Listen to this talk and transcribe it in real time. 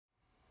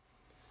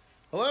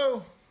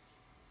Hello?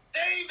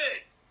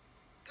 David!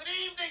 Good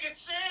evening, it's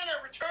Santa,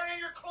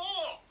 returning your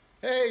call.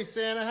 Hey,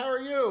 Santa, how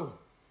are you?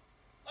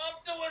 I'm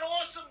doing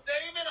awesome,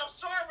 David. I'm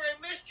sorry I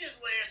missed you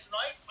last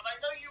night, but I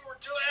know you were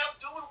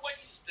out doing what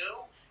you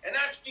do, and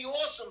that's the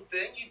awesome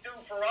thing you do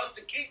for us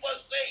to keep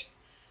us safe.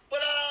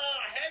 But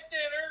I had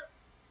dinner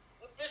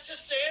with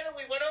Mrs. Santa.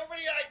 We went over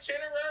the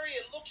itinerary.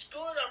 It looks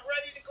good. I'm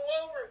ready to go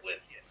over it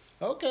with you.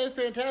 Okay,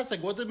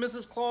 fantastic. What did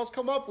Mrs. Claus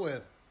come up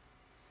with?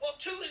 Well,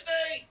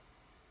 Tuesday,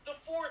 the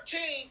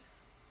 14th,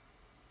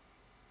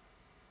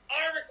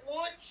 Iric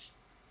Woods,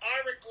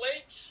 Iric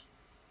Lakes,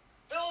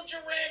 Village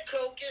of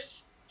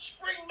Rancocas,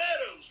 Spring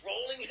Meadows,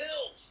 Rolling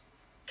Hills,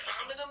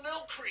 Common and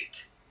Mill Creek,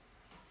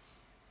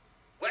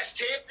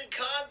 Westampton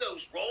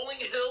Condos, Rolling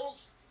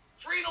Hills,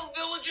 Freedom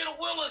Village and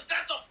Willis.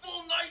 That's a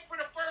full night for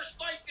the first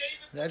night,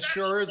 David. That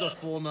sure is a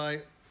full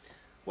night.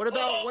 What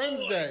about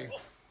Wednesday?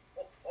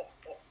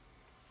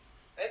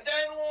 And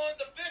then on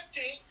the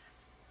 15th,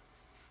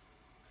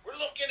 we're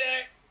looking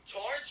at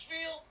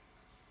Torranceville,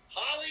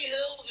 Holly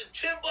Hills, and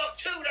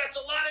Timbuktu. That's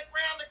a lot of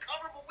ground to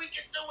cover, but we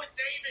can do it,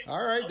 David.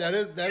 All right, that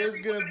is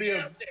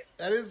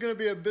going to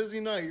be a busy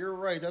night. You're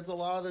right. That's a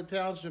lot of the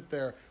township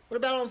there. What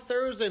about on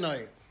Thursday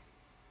night?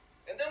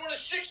 And then on the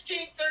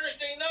 16th,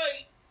 Thursday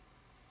night,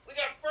 we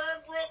got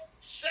Fernbrook,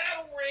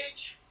 Saddle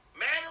Ridge,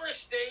 Manor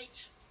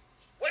Estates,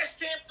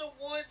 Westampton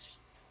Woods,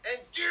 and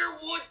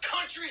Deerwood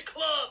Country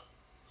Club.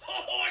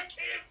 Oh, I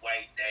can't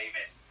wait,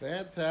 David.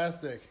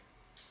 Fantastic.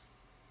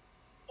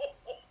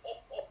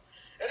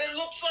 And it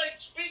looks like,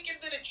 speaking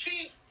to the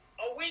chief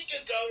a week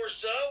ago or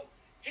so,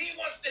 he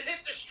wants to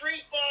hit the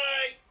street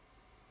by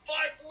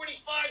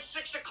 5:45,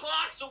 6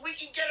 o'clock so we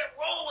can get it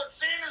rolling.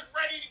 Santa's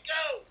ready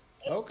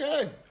to go.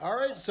 Okay. All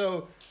right.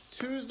 So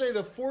Tuesday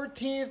the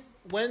 14th,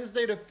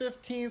 Wednesday the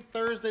 15th,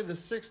 Thursday the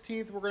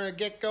 16th. We're going to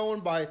get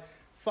going by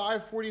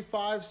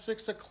 5:45,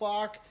 6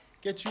 o'clock.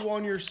 Get you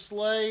on your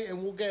sleigh,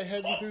 and we'll get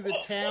heading through the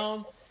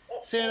town.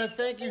 Santa,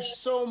 thank you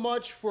so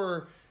much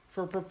for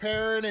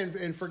preparing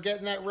and for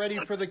getting that ready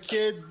for the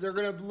kids. They're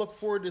going to look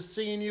forward to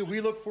seeing you. We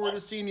look forward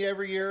to seeing you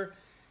every year.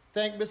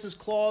 Thank Mrs.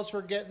 Claus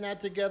for getting that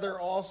together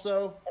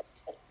also.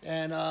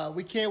 And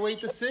we can't wait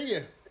to see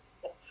you.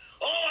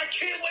 Oh, I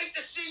can't wait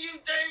to see you,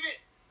 David.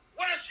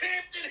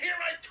 Westampton, here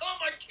I come.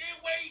 I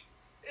can't wait.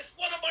 It's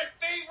one of my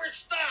favorite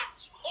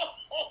stops.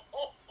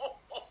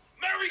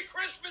 Merry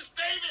Christmas,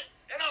 David,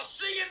 and I'll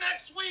see you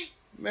next week.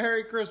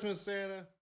 Merry Christmas, Santa.